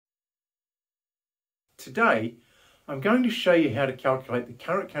Today, I'm going to show you how to calculate the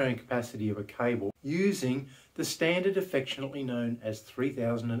current carrying capacity of a cable using the standard affectionately known as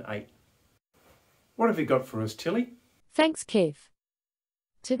 3008. What have you got for us, Tilly? Thanks, Kev.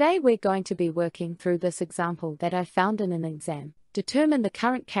 Today we're going to be working through this example that I found in an exam. Determine the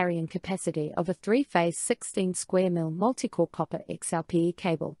current carrying capacity of a 3-phase 16 square mil multi-core copper XLPE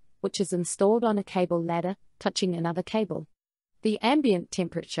cable, which is installed on a cable ladder, touching another cable. The ambient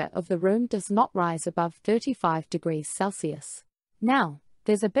temperature of the room does not rise above 35 degrees Celsius. Now,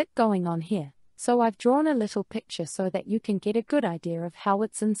 there's a bit going on here, so I've drawn a little picture so that you can get a good idea of how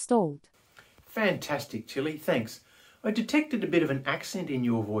it's installed. Fantastic, Tilly, thanks. I detected a bit of an accent in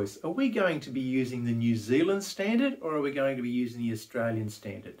your voice. Are we going to be using the New Zealand standard or are we going to be using the Australian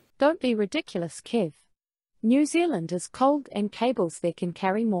standard? Don't be ridiculous, Kev. New Zealand is cold and cables there can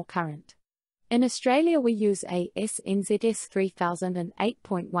carry more current. In Australia we use a SNZS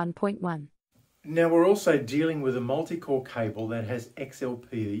 3008.1.1. Now we're also dealing with a multi-core cable that has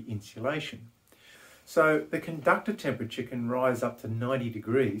XLPE insulation. So the conductor temperature can rise up to 90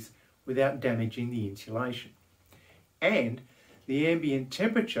 degrees without damaging the insulation. And the ambient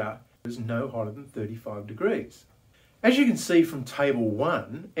temperature is no hotter than 35 degrees. As you can see from table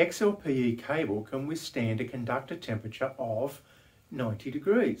 1, XLPE cable can withstand a conductor temperature of 90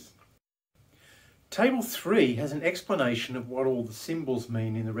 degrees. Table 3 has an explanation of what all the symbols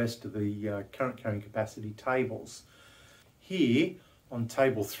mean in the rest of the current carrying capacity tables. Here on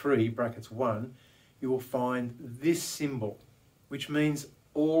table 3, brackets 1, you will find this symbol, which means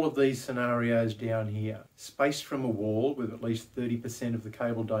all of these scenarios down here. Spaced from a wall with at least 30% of the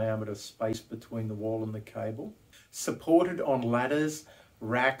cable diameter spaced between the wall and the cable. Supported on ladders,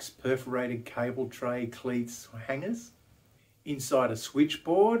 racks, perforated cable tray, cleats, hangers. Inside a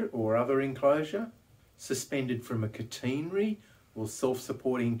switchboard or other enclosure. Suspended from a catenary or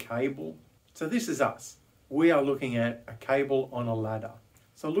self-supporting cable. So this is us. We are looking at a cable on a ladder.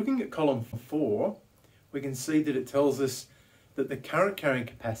 So looking at column 4, we can see that it tells us that the current carrying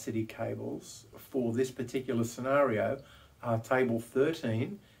capacity cables for this particular scenario are table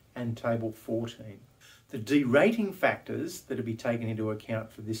 13 and table 14. The derating factors that are to be taken into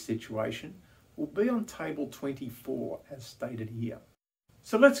account for this situation will be on table 24 as stated here.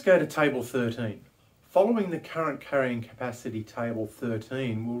 So let's go to table 13. Following the current carrying capacity table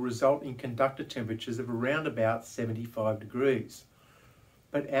 13 will result in conductor temperatures of around about 75 degrees.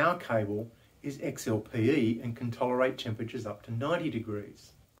 But our cable is XLPE and can tolerate temperatures up to 90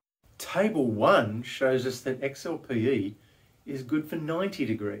 degrees. Table 1 shows us that XLPE is good for 90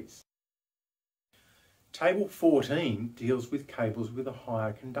 degrees. Table 14 deals with cables with a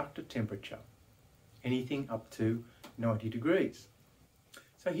higher conductor temperature, anything up to 90 degrees.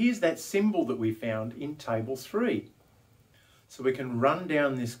 So here's that symbol that we found in table 3. So we can run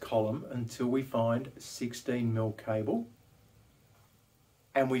down this column until we find 16 mil cable,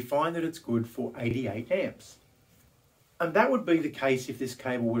 and we find that it's good for 88 amps. And that would be the case if this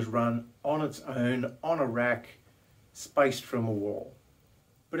cable was run on its own, on a rack, spaced from a wall.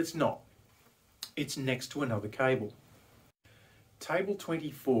 But it's not. It's next to another cable. Table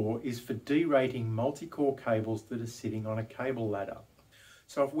 24 is for derating multi-core cables that are sitting on a cable ladder.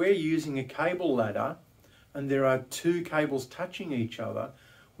 So if we're using a cable ladder and there are 2 cables touching each other,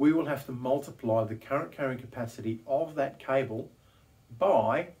 we will have to multiply the current carrying capacity of that cable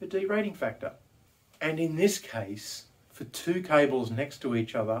by the derating factor. And in this case, for 2 cables next to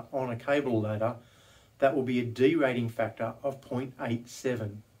each other on a cable ladder, that will be a derating factor of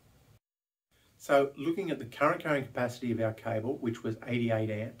 0.87. So looking at the current carrying capacity of our cable, which was 88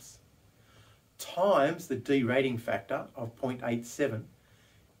 amps, times the derating factor of 0.87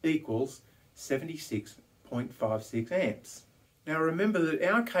 equals 76.56 amps. Now remember that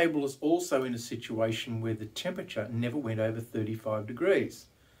our cable is also in a situation where the temperature never went over 35 degrees.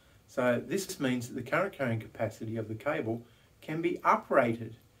 So this means that the current carrying capacity of the cable can be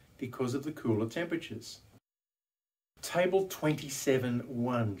uprated because of the cooler temperatures. Table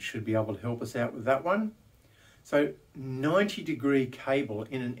 27.1 should be able to help us out with that one. So 90 degree cable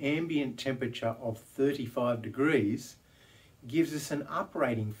in an ambient temperature of 35 degrees gives us an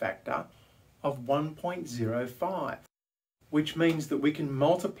uprating factor of 1.05. which means that we can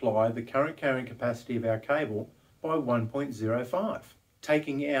multiply the current carrying capacity of our cable by 1.05,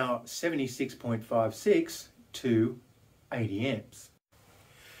 taking our 76.56 to 80 amps.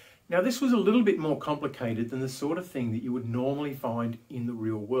 Now this was a little bit more complicated than the sort of thing that you would normally find in the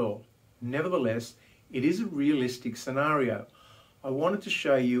real world. Nevertheless, it is a realistic scenario. I wanted to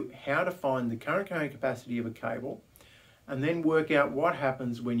show you how to find the current carrying capacity of a cable and then work out what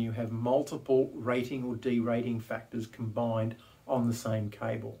happens when you have multiple rating or derating factors combined on the same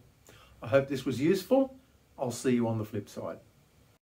cable. I hope this was useful. I'll see you on the flip side.